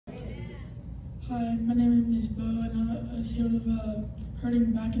Hi, my name is Bo, and I was healed of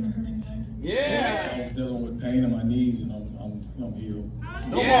hurting back and a hurting leg. Yeah. I was dealing with pain in my knees, and I'm healed.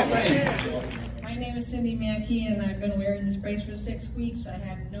 Yeah. My name is Cindy Mackey, and I've been wearing this brace for 6 weeks. I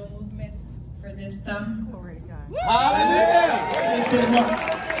had no movement for this thumb. Glory to God. Hallelujah.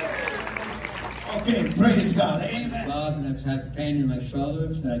 Okay, praise God. Amen. Bob, and I've had pain in my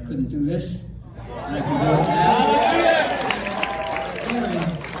shoulders, and I couldn't do this. And I can do it now.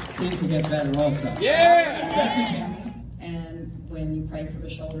 Hearing seems to get better also. Yeah. Thank you, Jesus. And when you prayed for the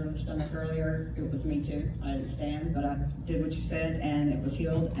shoulder and the stomach earlier, it was me too. I didn't stand, but I did what you said, and it was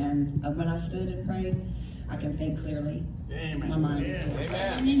healed. And when I stood and prayed, I can think clearly. Amen. My mind is healed.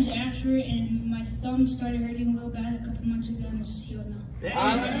 Amen. My name's Asher, and my thumb started hurting a little bad a couple months ago, and it's healed now.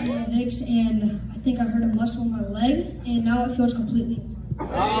 Hallelujah. I'm Vix, and I think I hurt a muscle in my leg, and now it feels completely.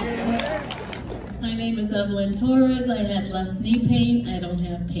 My name is Evelyn Torres. I had left knee pain. I don't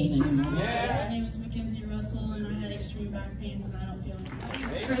have pain anymore. Yeah. My name is Mackenzie Russell, and I had extreme back pains, and I don't feel it.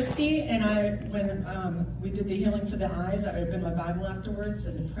 It's Christy, and when we did the healing for the eyes, I opened my Bible afterwards,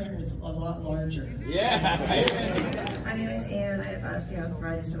 and the print was a lot larger. Yeah. Amen. My name is Ann. I have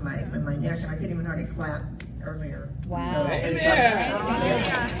osteoarthritis in my neck, and I couldn't even hardly clap earlier. Wow. Amen.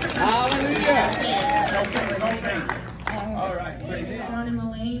 Hallelujah. All right. Praise God. Ronnie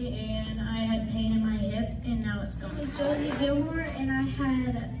Mullane, and I had pain in my hip, and now it's gone. It's Josie Gilmore, and I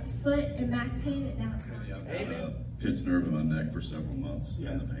had foot and back pain, and now it's gone. Pinched nerve in my neck for several months,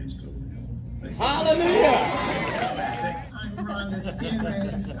 and the pain's still real. Hallelujah. I'm Rhonda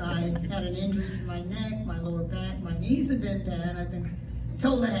Stenrace. I had an injury to my neck, my lower back. My knees have been bad. I've been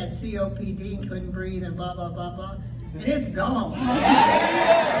told I had COPD and couldn't breathe and blah, blah, blah, blah. And it's gone.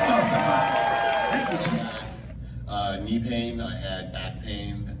 Knee pain, I had back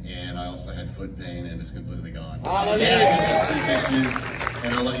pain, and I also had foot pain, and it's completely gone. Hallelujah. Yeah, I got sleep issues,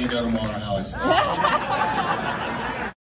 and I'll let you know tomorrow how I sleep.